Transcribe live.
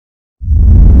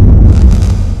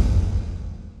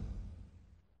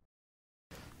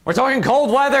We're talking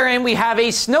cold weather, and we have a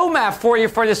snow map for you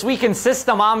for this weekend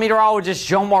system. I'm meteorologist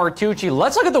Joe Martucci.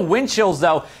 Let's look at the wind chills,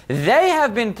 though. They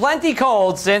have been plenty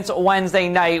cold since Wednesday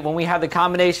night when we had the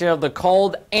combination of the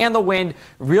cold and the wind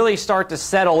really start to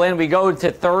settle in. We go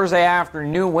to Thursday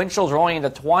afternoon. Wind chills are only in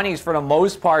the 20s for the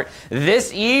most part.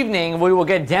 This evening, we will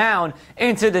get down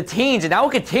into the teens, and that will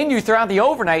continue throughout the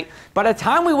overnight. By the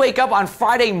time we wake up on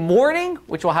Friday morning,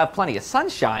 which will have plenty of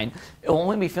sunshine, it will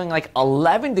only be feeling like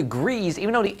 11 degrees,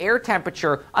 even though the air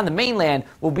temperature on the mainland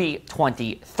will be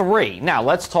 23. Now,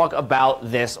 let's talk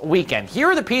about this weekend. Here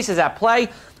are the pieces at play.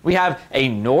 We have a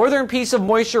northern piece of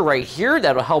moisture right here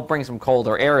that will help bring some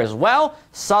colder air as well.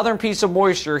 Southern piece of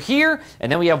moisture here.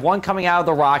 And then we have one coming out of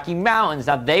the Rocky Mountains.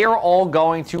 Now, they are all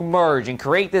going to merge and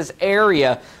create this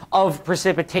area of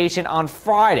precipitation on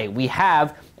Friday. We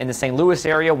have in the St. Louis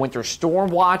area winter storm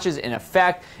watches in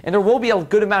effect, and there will be a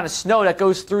good amount of snow that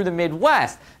goes through the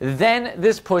Midwest. Then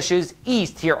this pushes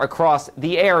east here across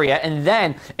the area, and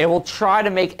then it will try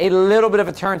to make a little bit of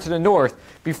a turn to the north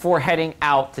before heading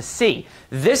out to sea.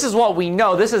 This is what we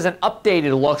know. This is an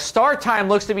updated look. Start time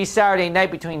looks to be Saturday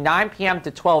night between 9 p.m. to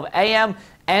 12 a.m.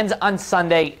 and on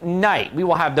Sunday night. We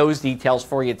will have those details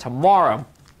for you tomorrow.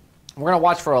 We're going to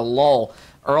watch for a lull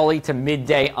early to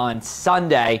midday on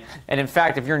Sunday. And in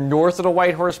fact, if you're north of the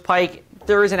White Horse Pike,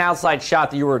 there is an outside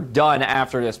shot that you are done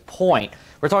after this point.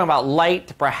 We're talking about light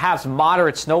to perhaps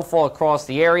moderate snowfall across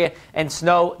the area, and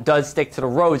snow does stick to the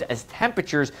roads as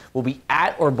temperatures will be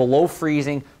at or below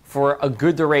freezing for a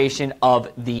good duration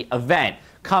of the event.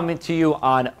 Coming to you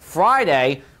on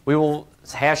Friday, we will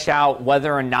hash out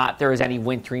whether or not there is any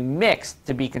wintry mix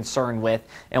to be concerned with,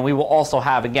 and we will also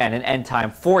have, again, an end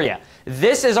time for you.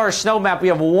 This is our snow map. We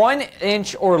have 1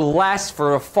 inch or less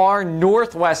for the far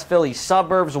northwest Philly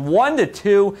suburbs, 1 to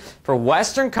 2 for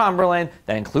western Cumberland,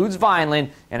 that includes Vineland,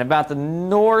 and about the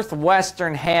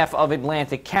northwestern half of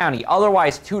Atlantic County.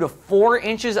 Otherwise, 2 to 4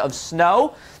 inches of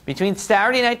snow between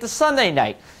Saturday night to Sunday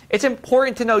night. It's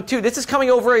important to note, too, this is coming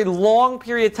over a long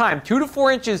period of time. 2 to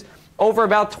 4 inches over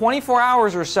about 24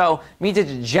 hours or so means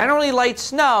it's generally light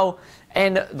snow,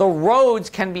 and the roads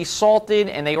can be salted,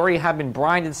 and they already have been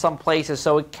brined in some places,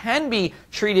 so it can be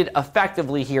treated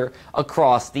effectively here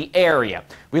across the area.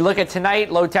 We look at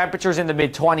tonight, low temperatures in the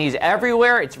mid-20s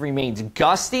everywhere. It remains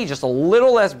gusty, just a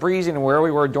little less breezy than where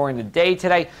we were during the day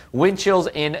today. Wind chills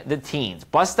in the teens.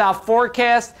 Bus stop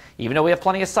forecast, even though we have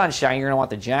plenty of sunshine, you're going to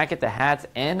want the jacket, the hats,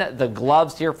 and the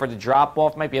gloves here for the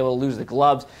drop-off. Might be able to lose the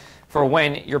gloves for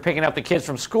when you're picking up the kids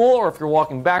from school, or if you're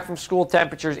walking back from school.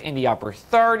 Temperatures in the upper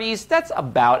 30s. That's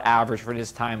about average for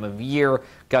this time of year.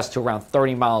 Gusts to around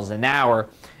 30 miles an hour.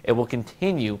 It will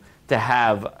continue to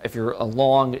have, if you're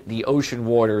along the ocean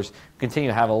waters, continue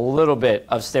to have a little bit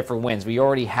of stiffer winds. We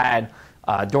already had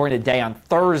during the day on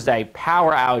Thursday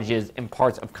power outages in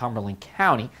parts of Cumberland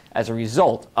County as a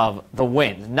result of the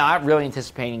winds. Not really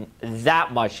anticipating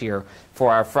that much here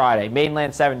for our Friday.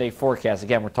 Mainland 7-day forecast.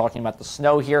 Again, we're talking about the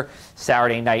snow here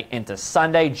Saturday night into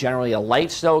Sunday. Generally a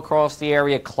light snow across the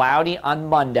area. Cloudy on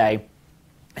Monday.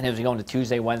 And as we go into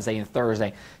Tuesday, Wednesday, and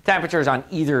Thursday, temperatures on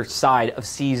either side of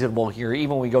seasonable here, even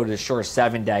when we go to the shore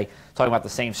 7-day, talking about the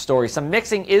same story. Some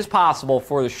mixing is possible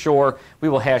for the shore. We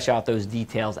will hash out those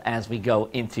details as we go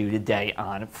into the day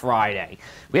on Friday.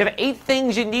 We have 8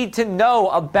 things you need to know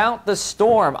about the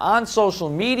storm on social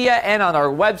media and on our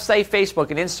website,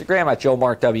 Facebook and Instagram at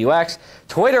JoeMarkWX,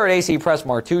 Twitter at AC Press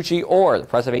Martucci, or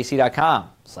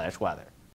thepressafac.com/weather.